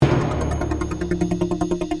I'm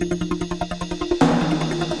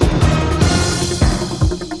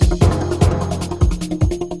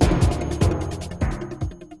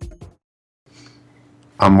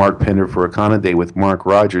Mark Pender for Econoday with Mark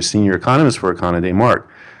Rogers, Senior Economist for Econoday. Mark,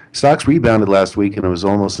 stocks rebounded last week, and it was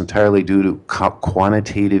almost entirely due to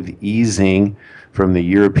quantitative easing from the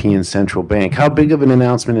European Central Bank. How big of an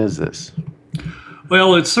announcement is this?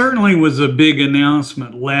 Well, it certainly was a big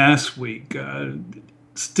announcement last week.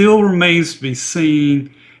 Still remains to be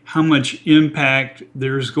seen how much impact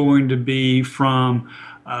there's going to be from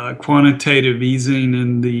quantitative easing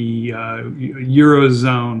in the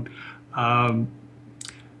Eurozone.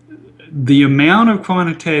 The amount of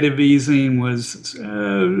quantitative easing was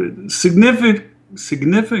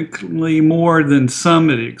significantly more than some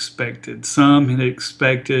had expected. Some had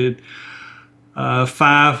expected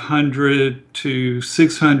 500 to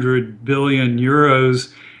 600 billion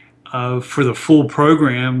euros for the full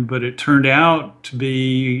program, but it turned out to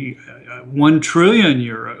be 1 trillion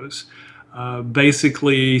euros,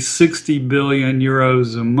 basically 60 billion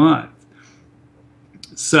euros a month.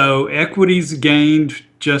 So equities gained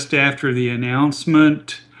just after the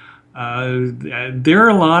announcement. There are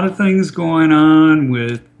a lot of things going on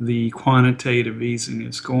with the quantitative easing.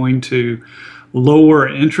 It's going to lower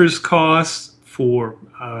interest costs for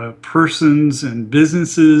persons and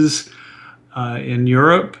businesses in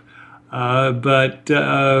Europe, but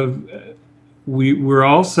we're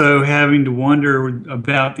also having to wonder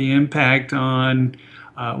about the impact on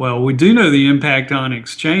well, we do know the impact on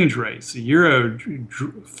exchange rates. The euro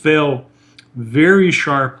fell very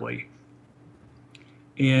sharply,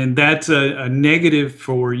 and that's a negative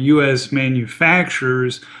for U.S.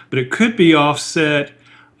 manufacturers, but it could be offset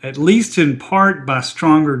at least in part by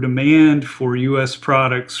stronger demand for U.S.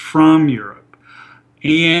 products from Europe.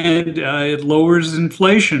 And it lowers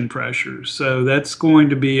inflation pressures, so that's going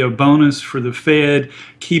to be a bonus for the Fed,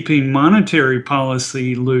 keeping monetary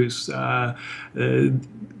policy loose. There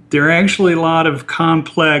are actually a lot of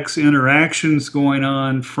complex interactions going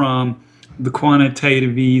on from the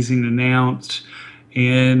quantitative easing announced,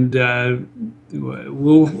 and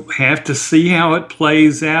we'll have to see how it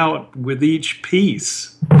plays out with each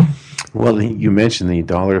piece. Well, you mentioned the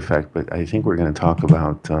dollar effect, but I think we're going to talk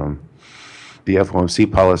about the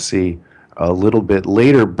FOMC policy a little bit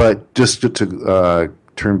later. But just to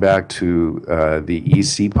turn back to the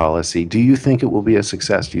EC policy, do you think it will be a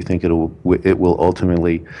success? Do you think it will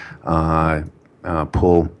ultimately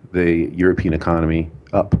pull the European economy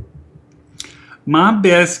up? My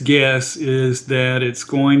best guess is that it's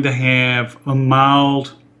going to have a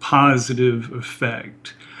mild positive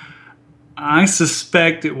effect. I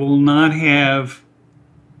suspect it will not have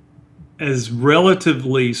as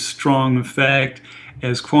relatively strong effect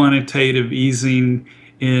as quantitative easing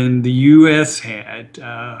in the U.S. had.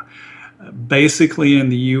 Basically, in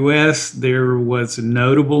the U.S., there was a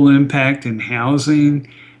notable impact in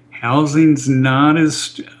housing. Housing's not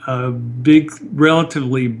as big,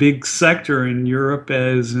 relatively big sector in Europe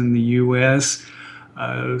as in the U.S.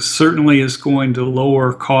 Certainly is going to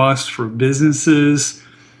lower costs for businesses,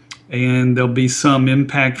 and there'll be some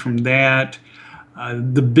impact from that.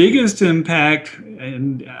 The biggest impact,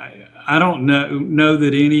 and I don't know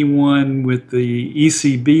that anyone with the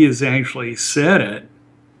ECB has actually said it,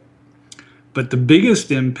 but the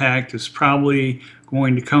biggest impact is probably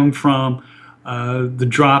going to come from the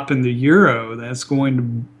drop in the euro. That's going to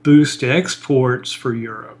boost exports for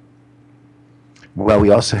Europe. Well,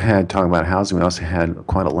 we also had, talking about housing, we also had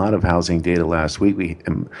quite a lot of housing data last week.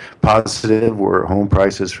 Positive were home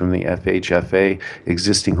prices from the FHFA.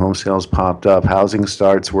 Existing home sales popped up. Housing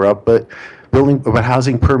starts were up, but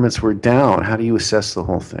housing permits were down. How do you assess the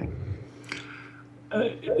whole thing?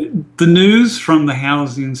 The news from the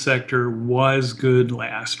housing sector was good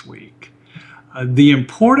last week. The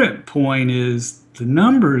important point is the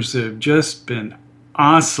numbers have just been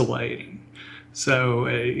oscillating. So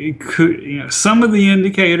some of the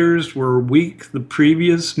indicators were weak the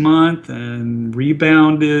previous month and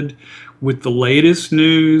rebounded with the latest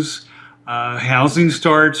news. Housing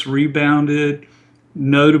starts rebounded,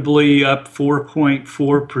 notably up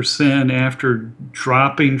 4.4% after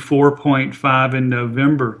dropping 4.5% in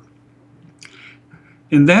November.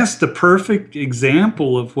 And that's the perfect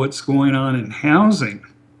example of what's going on in housing.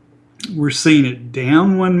 We're seeing it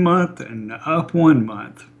down 1 month and up 1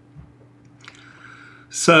 month.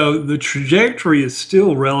 So the trajectory is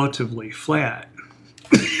still relatively flat.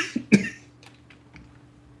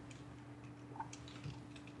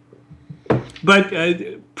 But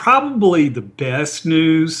probably the best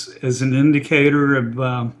news as an indicator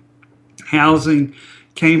of housing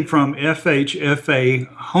came from FHFA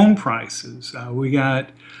home prices. We got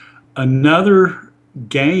another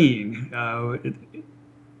gain.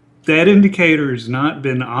 That indicator has not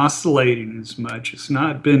been oscillating as much. It's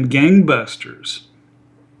not been gangbusters.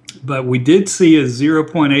 But we did see a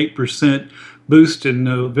 0.8% boost in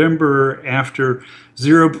November after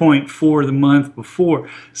 0.4 the month before.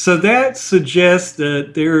 So that suggests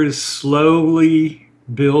that there is slowly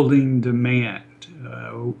building demand.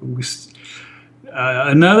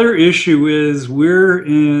 Another issue is we're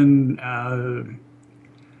in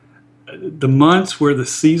the months where the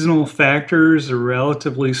seasonal factors are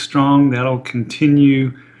relatively strong. That'll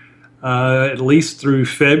continue at least through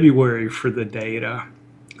February for the data.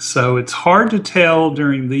 So it's hard to tell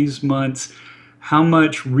during these months how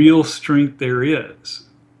much real strength there is.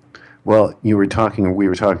 Well, we were talking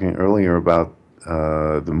earlier about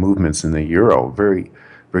the movements in the euro, very,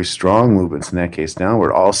 very strong movements in that case. Now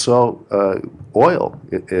we're also oil.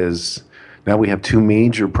 It is now we have two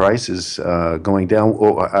major prices going down.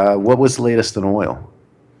 What was the latest in oil?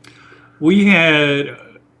 We had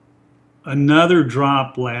another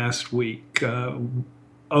drop last week,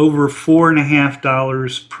 over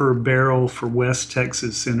 $4.50 per barrel for West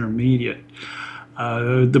Texas Intermediate.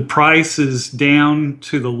 The price is down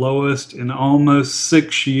to the lowest in almost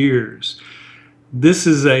 6 years. This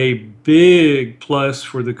is a big plus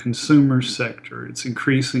for the consumer sector. It's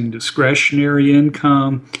increasing discretionary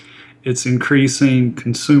income. It's increasing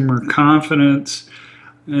consumer confidence.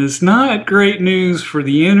 And it's not great news for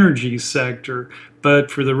the energy sector,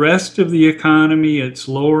 but for the rest of the economy, it's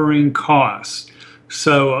lowering costs.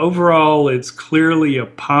 So overall, it's clearly a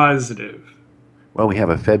positive. Well, we have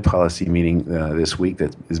a Fed policy meeting this week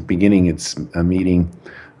that is beginning its meeting.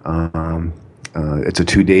 It's a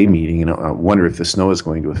 2-day meeting, and I wonder if the snow is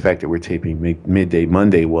going to affect it. We're taping midday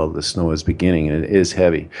Monday while the snow is beginning, and it is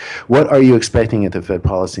heavy. What are you expecting at the Fed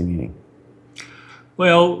policy meeting?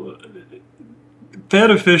 Well,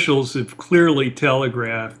 Fed officials have clearly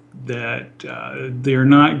telegraphed that they're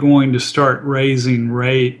not going to start raising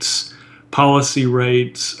rates, policy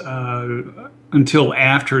rates, until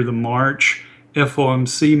after the March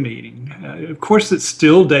FOMC meeting. Of course, it's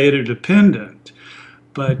still data dependent,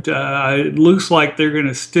 but it looks like they're going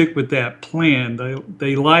to stick with that plan.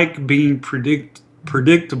 They like being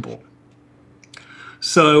predictable.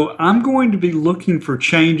 So I'm going to be looking for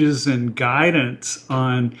changes in guidance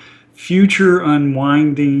on future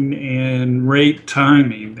unwinding and rate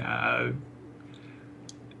timing.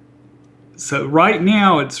 So right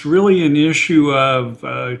now, it's really an issue of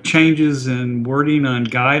changes in wording on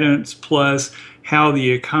guidance plus how the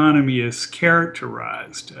economy is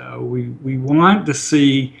characterized. We want to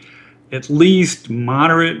see at least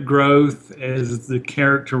moderate growth as the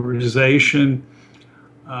characterization.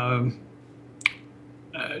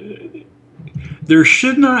 There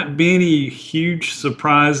should not be any huge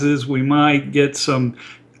surprises. We might get some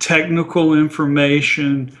technical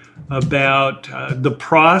information about the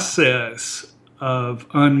process of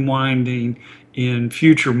unwinding in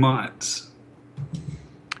future months.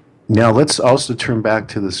 Now, let's also turn back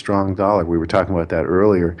to the strong dollar. We were talking about that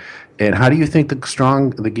earlier. And how do you think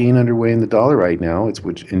the gain underway in the dollar right now,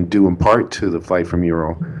 which in due in part to the flight from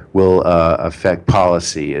euro, will affect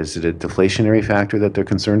policy? Is it a deflationary factor that they're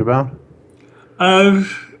concerned about?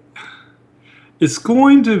 It's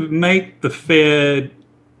going to make the Fed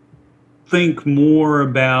think more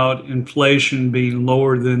about inflation being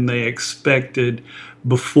lower than they expected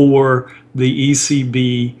before the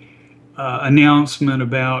ECB announcement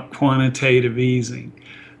about quantitative easing.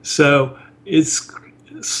 So it's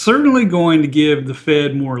certainly going to give the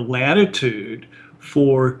Fed more latitude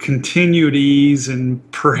for continued ease and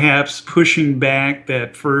perhaps pushing back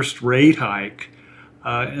that first rate hike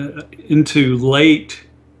into late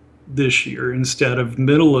this year instead of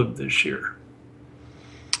middle of this year.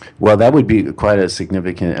 Well, that would be quite a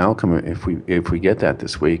significant outcome if we get that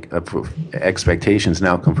this week. For expectations, an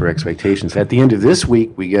outcome for expectations. At the end of this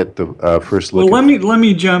week, we get the first look. Well, let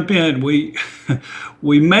me jump in. We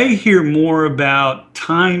may hear more about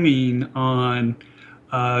timing on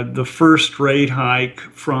the first rate hike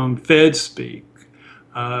from Fed speak.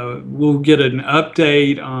 We'll get an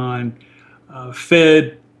update on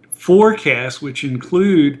Fed forecasts, which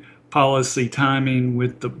include policy timing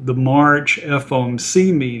with the March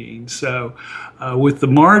FOMC meeting. So with the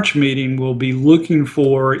March meeting, we'll be looking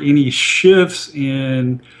for any shifts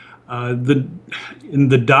in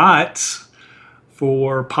the dots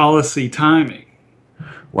for policy timing.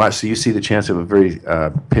 Wow, so you see the chance of a very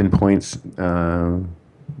pinpoints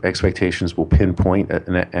expectations will pinpoint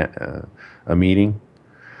a meeting?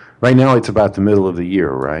 Right now, it's about the middle of the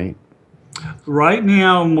year, right? Right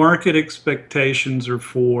now, market expectations are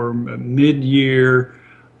for mid-year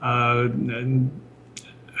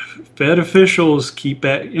Fed officials keep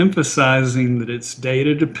emphasizing that it's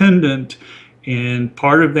data dependent, and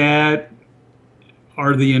part of that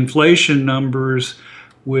are the inflation numbers,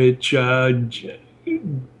 which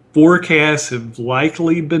forecasts have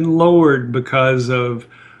likely been lowered because of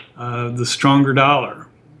the stronger dollar.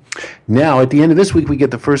 Now, at the end of this week, we get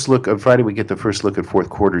the first look of Friday. We get the first look at fourth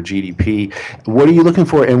quarter GDP. What are you looking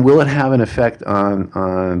for, and will it have an effect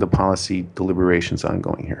on the policy deliberations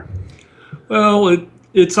ongoing here? Well,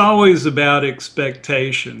 it's always about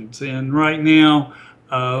expectations, and right now,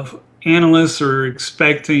 analysts are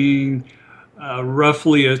expecting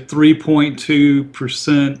roughly a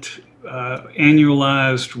 3.2%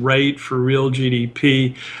 annualized rate for real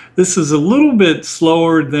GDP. This is a little bit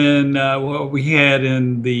slower than what we had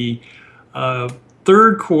in the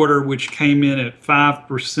third quarter, which came in at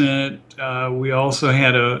 5%. We also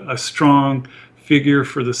had a strong figure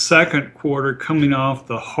for the second quarter coming off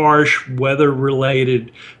the harsh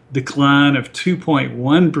weather-related decline of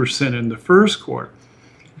 2.1% in the first quarter.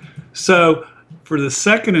 So for the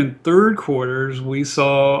second and third quarters, we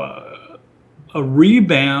saw a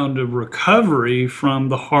rebound of recovery from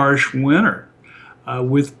the harsh winter,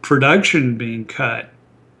 with production being cut.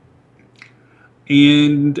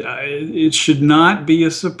 And it should not be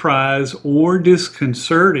a surprise or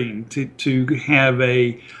disconcerting to have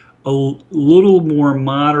a little more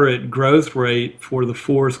moderate growth rate for the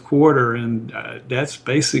fourth quarter. And that's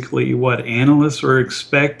basically what analysts are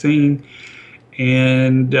expecting.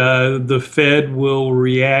 And the Fed will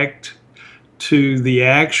react to the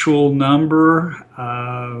actual number.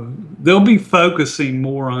 They'll be focusing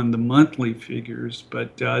more on the monthly figures,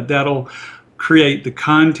 but that'll create the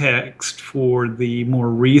context for the more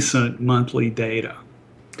recent monthly data.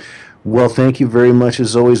 Well, thank you very much,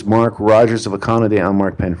 as always, Mark Rogers of Econoday. I'm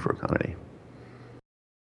Mark Penn for Econoday.